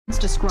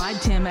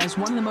Described him as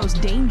one of the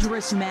most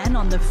dangerous men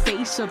on the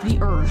face of the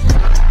earth.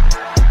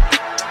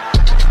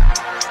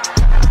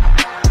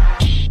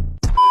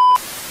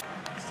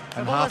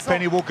 And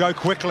Halfpenny will go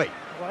quickly.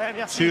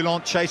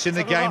 Toulon chasing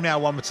the game now,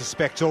 one would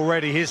suspect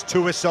already. Here's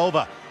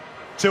Tuisova.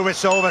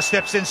 Tuisova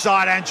steps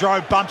inside,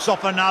 Andro bumps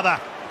off another.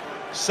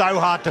 So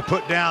hard to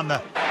put down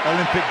the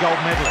Olympic gold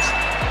medalist.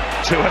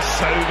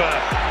 Tuisova.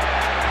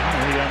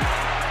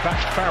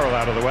 Bashed Farrell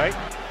out of the way.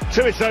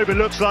 Tuisova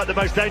looks like the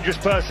most dangerous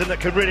person that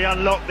can really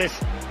unlock this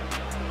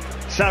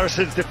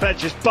Saracens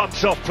defence. Just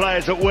bumps off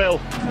players at will.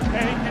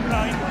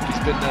 He's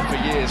been there for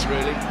years,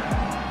 really.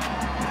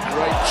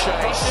 Great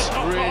chase,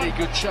 really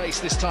good chase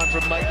this time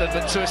from Maitland,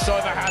 but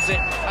Tuisova has it,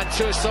 and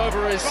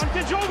Tuisova is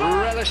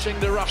relishing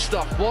the rough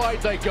stuff.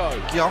 Wide they go.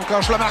 Qui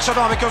enclenche la marche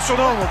avant avec un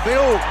surnom.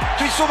 Béo,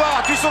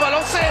 Tuisova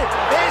lancé.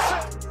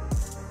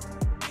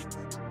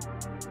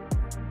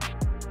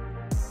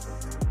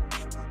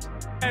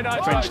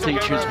 French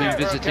teacher's been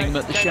visiting him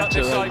at the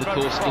chateau over the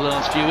course of the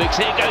last few weeks.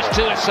 Here goes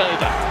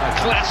Tuisova,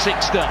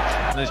 classic stuff.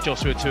 And there's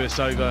Josua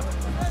Tuisova.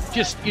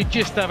 You'd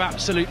just have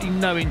absolutely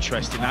no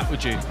interest in that,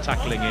 would you?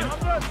 Tackling him,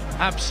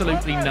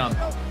 absolutely none.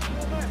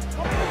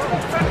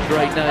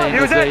 Great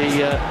name of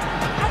the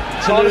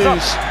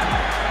Toulouse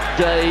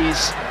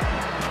days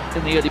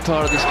in the early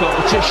part of this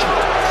competition.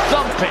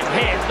 Thumping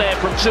hit there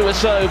from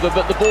Tuisova,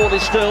 but the ball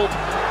is still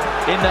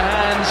in the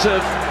hands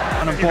of.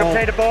 And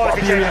a ball,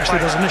 Rugby actually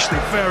does initially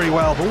very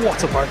well, but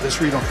what about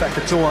this read on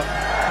Fekatoa?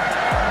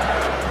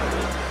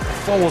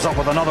 Follows up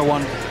with another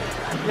one.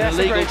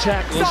 Illegal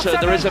tackle, so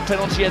there is a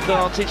penalty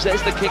advantage.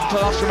 There's the kick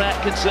pass from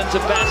Atkinson to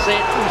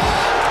Bassett,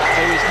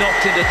 who is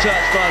knocked into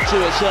touch by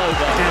Tuisova.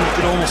 Again, you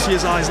could almost see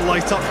his eyes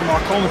light up from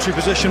our commentary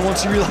position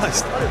once he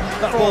realised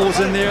that ball was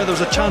in there. There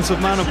was a chance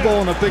of man of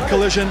ball and a big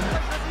collision.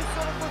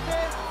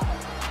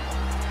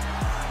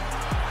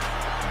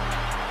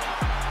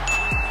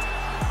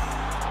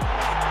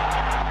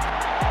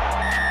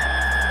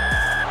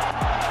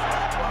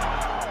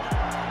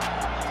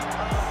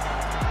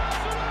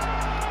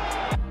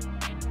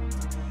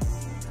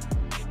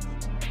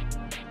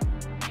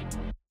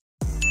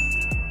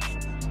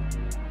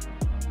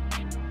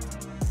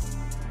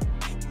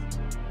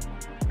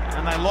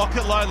 And they lock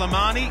it low.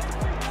 Lamani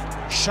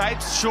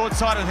shapes short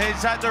side and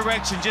heads that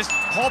direction. Just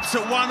pops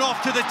it one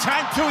off to the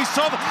tank.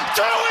 Tuisova!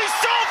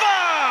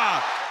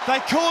 They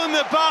call him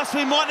the bus.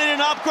 We might need an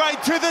upgrade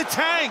to the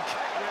tank.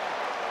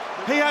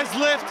 He has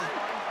left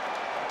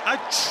a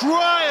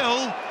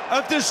trail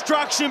of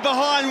destruction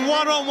behind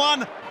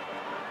one-on-one.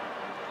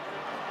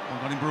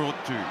 Got him brought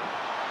to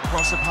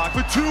across the park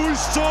for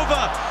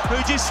Tuisova,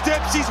 who just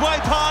steps his way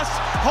past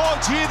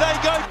Hodge. Here they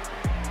go.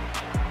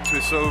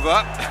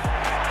 Tuisova,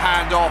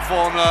 hand off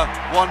on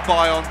one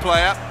by-on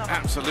player,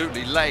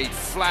 absolutely laid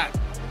flat.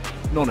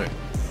 Nonu.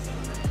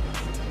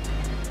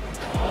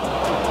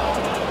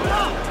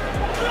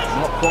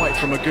 Not quite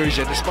from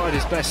Aguja, despite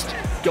his best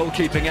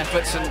goalkeeping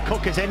efforts, and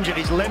Cook is injured,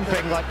 he's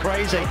limping like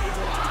crazy.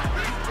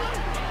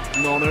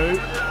 Nonu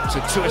to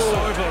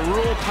Tuisova,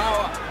 raw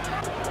power.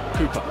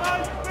 Cooper.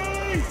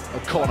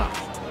 O'Connor.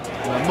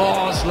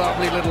 Mars,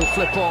 lovely little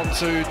flip on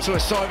to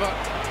Tuisova.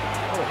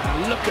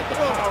 Oh, look at the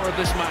power of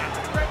this man.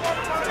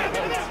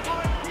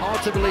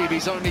 Hard to believe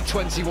he's only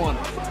 21.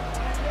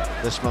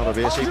 This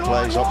Manovesi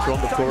plays up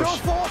front, of course.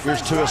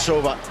 Here's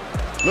Tuisova.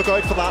 Look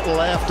out for that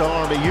left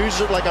arm. He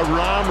uses it like a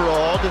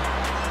ramrod.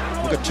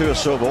 Look at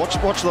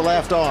Tuisova. Watch the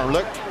left arm.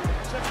 Look.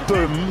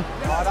 Boom.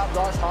 Hard up,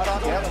 guys. Hard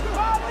up. Yeah.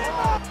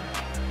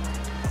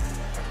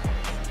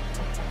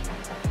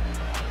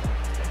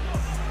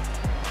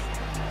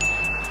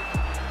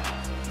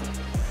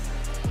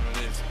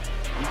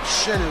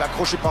 Michel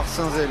accroché par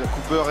Saint-Zel.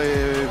 Cooper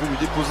est venu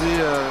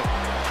déposer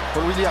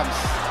Paul Williams.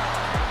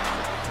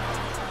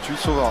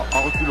 Tuisova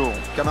en reculant.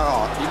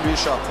 Camara, il lui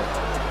échappe.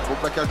 Au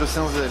plaquage de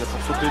Saint-Zel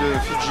pour sauter le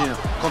Fidjien.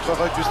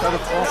 Contre-attaque du stade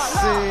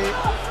français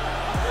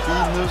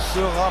qui ne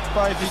sera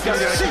pas efficace.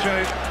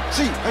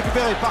 Si,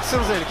 récupéré par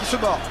Saint-Zel qui se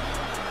bat.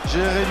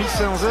 Jérémy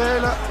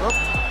Saint-Zel. Hop.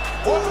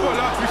 Oh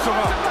voilà,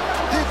 Tuisova.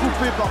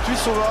 Découpé par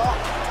Tuisova.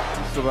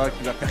 Tuisova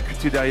qui va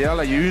percuter derrière.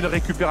 Là, il y a eu une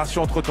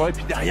récupération entre temps. Et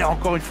puis derrière,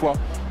 encore une fois,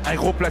 un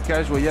gros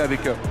plaquage, vous voyez,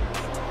 avec...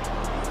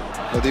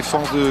 La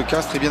défense de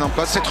Castres est bien en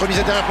place. Cette remise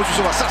est derrière pour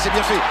Tuisova. Ça, c'est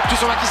bien fait.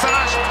 Tuisova qui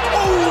s'arrache.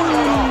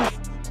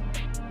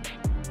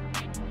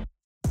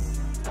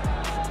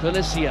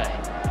 Pelissier,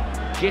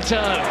 Gito,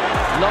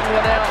 long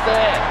one out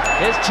there,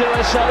 here's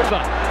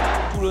Tuisova.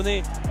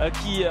 Toulonnais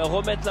qui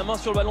remettent la main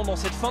sur le ballon dans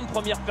cette fin de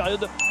première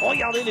période.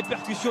 Regardez les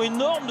percussions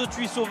énormes de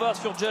Tuisova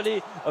sur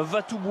Djalé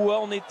Vatouboua.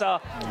 On est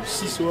à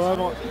 6 au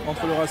Havre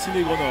entre le Racing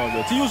et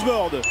Grenoble.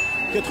 Tiousbord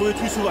qui a trouvé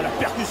Tuisova, la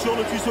percussion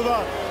de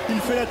Tuisova.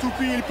 Il fait la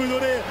toupie, il peut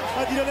donner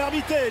à Dylan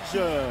Hermitage.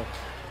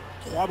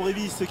 3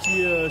 brévistes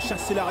qui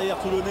chassaient l'arrière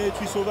toulonnais.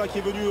 Tuisova qui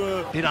est venu...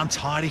 Bit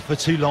untidy for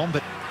Toulon,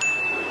 but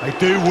they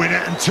do win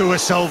it, and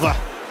Tuisova.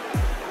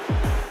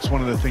 It's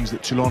one of the things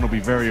that Toulon will be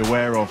very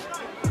aware of.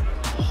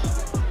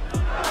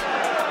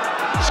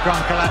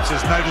 Scrum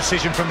collapses, no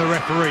decision from the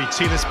referee.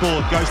 Tilas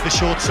Board goes the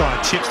short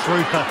side, chips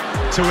through for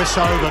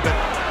Tuisova, but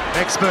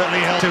Expertly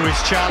held to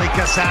is Charlie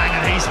Kasang,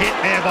 and he's hit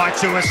there by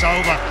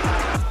Tuisova.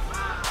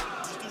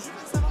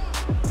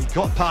 He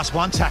got past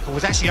one tackle,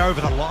 was actually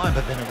over the line,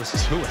 but then it was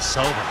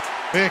Tuisova.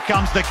 Here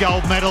comes the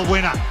gold medal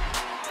winner.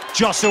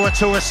 Josua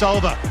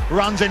Tuisova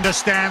runs into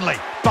Stanley,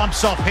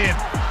 bumps off him.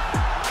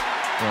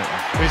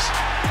 Is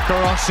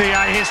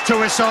Coroncier, here's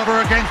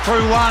Tuisova again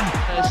through one.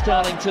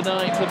 Starting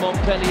tonight for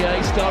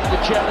Montpellier, starting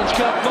the Challenge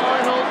Cup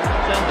final.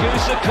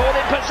 Zangusa caught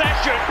in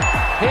possession.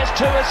 Here's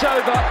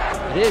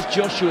Tuisova. It is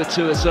Josua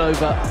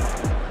Tuisova.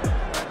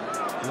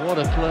 What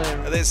a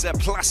player. There's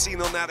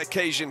Placine on that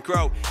occasion.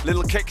 Grow,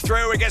 little kick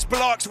through, it gets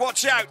blocked,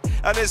 watch out.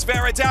 And there's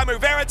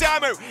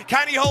Veradamu,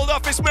 can he hold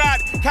off his man?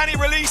 Can he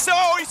release?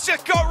 Oh, he's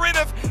just got rid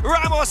of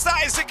Ramos.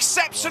 That is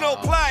exceptional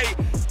play.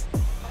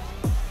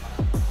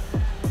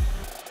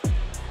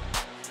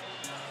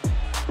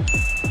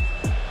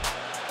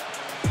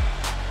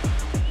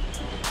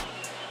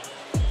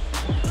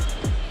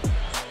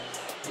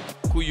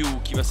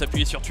 Couillou qui va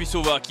s'appuyer sur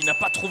Tuisova, qui n'a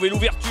pas trouvé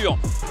l'ouverture.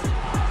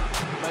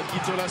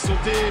 Malquito l'a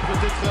sauté,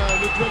 peut-être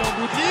le duel en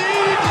bout de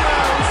ligne.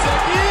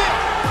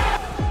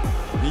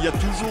 Il y a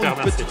toujours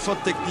une petite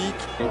faute technique.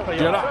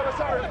 Là.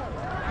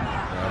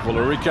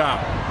 Volerica.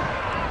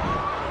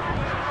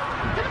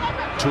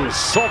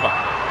 Tuisova.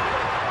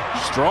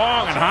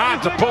 Strong and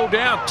hard to pull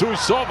down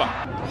Tuisova.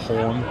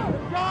 Horn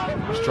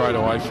straight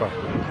away for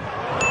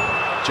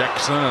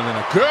Jackson, and then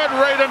a good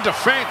read in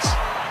defence.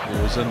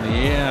 It was in the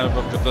air.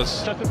 Look at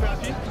this.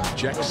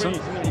 Jackson.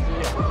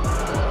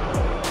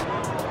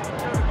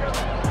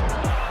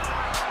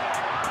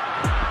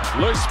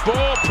 Loose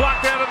ball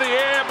plucked out of the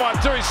air by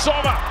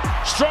Tuisova.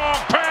 Strong,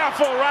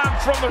 powerful run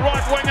from the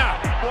right winger.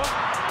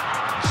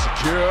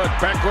 Secured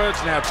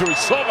backwards now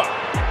Tuisova.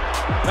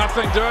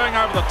 Nothing doing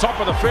over the top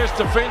of the first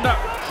defender.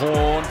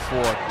 Horn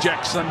for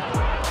Jackson.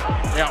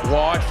 Out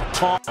wide for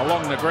Tom.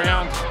 Along the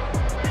ground.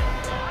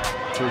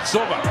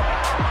 Tuisova.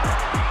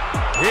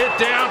 Head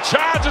down,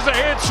 charges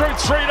ahead through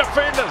three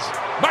defenders.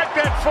 Make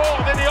that four,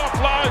 then he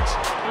offloads.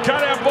 Cut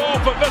out ball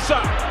for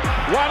Visser.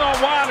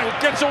 One-on-one, it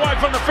gets away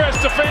from the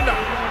first defender.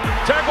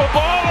 Tackle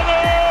ball,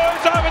 and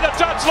it's over the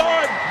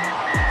touchline.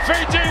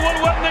 Fiji will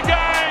win the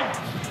game.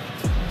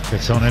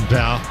 It's on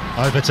Mbao,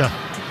 over to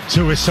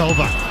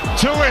Tuisova.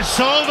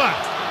 Tuisova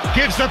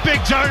gives the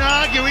big don't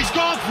argue, he's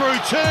gone through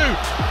two.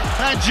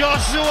 And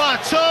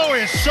Josua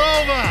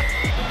Tuisova.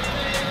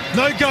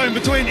 No going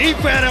between Ed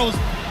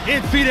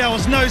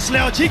Fidel's no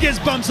slouch, he gets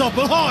bumps off,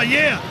 but oh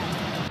yeah!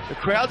 The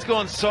crowd's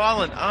gone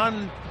silent,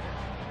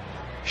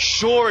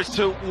 unsure as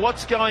to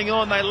what's going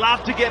on. They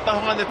love to get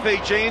behind the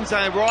Fijians,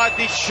 they ride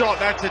this shot.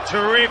 That's a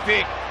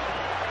terrific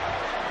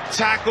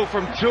tackle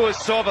from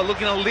Tuisova,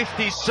 looking to lift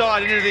his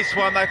side into this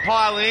one. They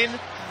pile in.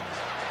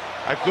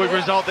 A good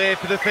result there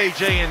for the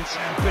Fijians.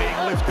 And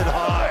being lifted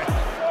high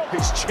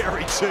is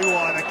Jerry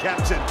Tuai, the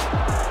captain,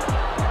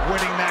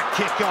 winning that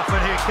kick-off,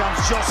 and here comes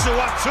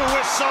Josua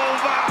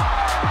Tuisova.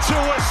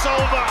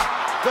 Tuisova,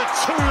 the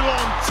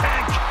Toulon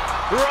tank,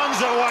 runs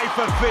away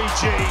for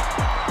Fiji.